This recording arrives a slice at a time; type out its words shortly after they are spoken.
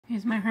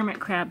Here's my hermit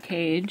crab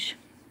cage.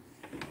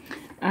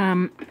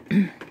 It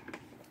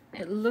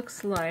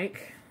looks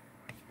like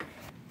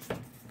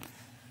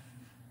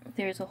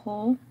there's a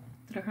hole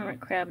that a hermit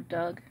crab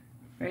dug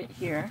right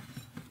here.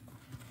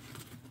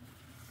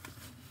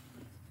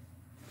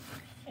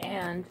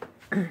 And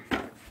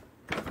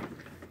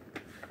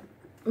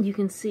you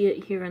can see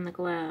it here in the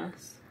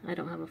glass. I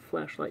don't have a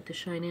flashlight to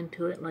shine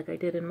into it like I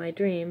did in my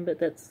dream, but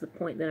that's the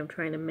point that I'm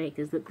trying to make,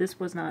 is that this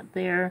was not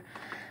there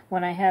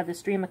when I had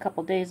this dream a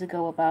couple days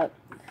ago about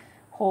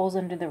holes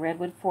under the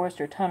redwood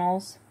forest or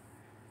tunnels.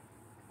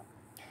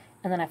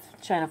 And then I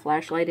shine a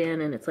flashlight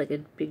in and it's like a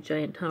big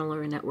giant tunnel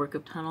or a network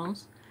of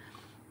tunnels.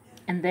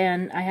 And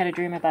then I had a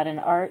dream about an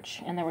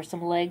arch and there were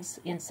some legs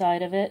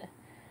inside of it.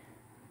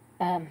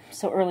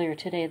 So earlier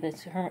today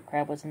this hermit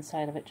crab was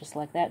inside of it, just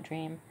like that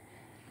dream.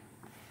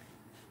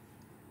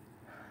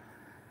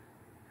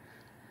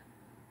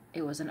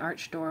 It was an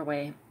arched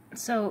doorway.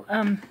 So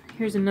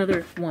here's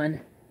another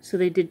one. So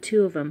they did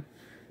two of them.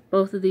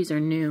 Both of these are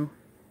new.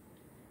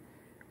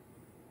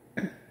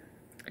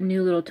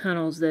 New little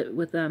tunnels that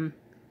with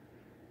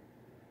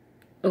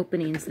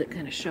openings that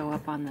kind of show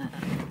up on the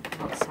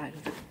outside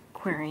of the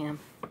aquarium.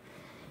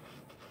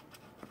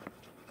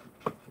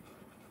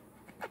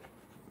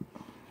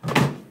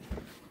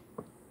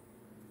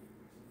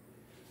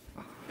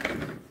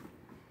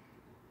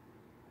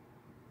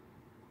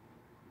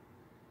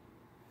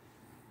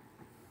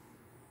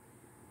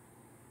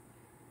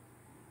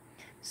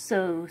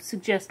 So,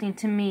 suggesting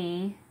to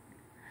me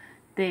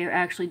they are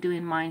actually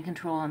doing mind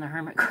control on the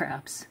hermit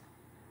crabs,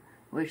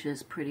 which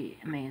is pretty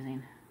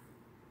amazing.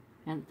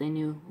 And they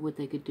knew what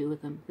they could do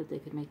with them, that they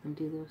could make them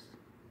do this.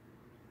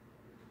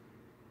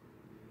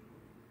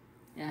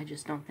 Yeah, I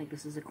just don't think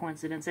this is a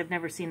coincidence. I've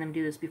never seen them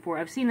do this before.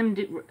 I've seen them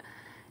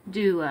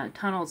do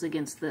tunnels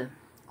against the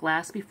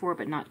glass before,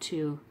 but not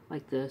two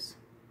like this.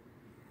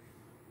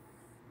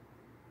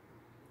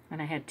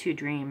 And I had two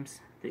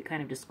dreams that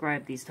kind of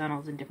described these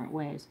tunnels in different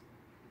ways.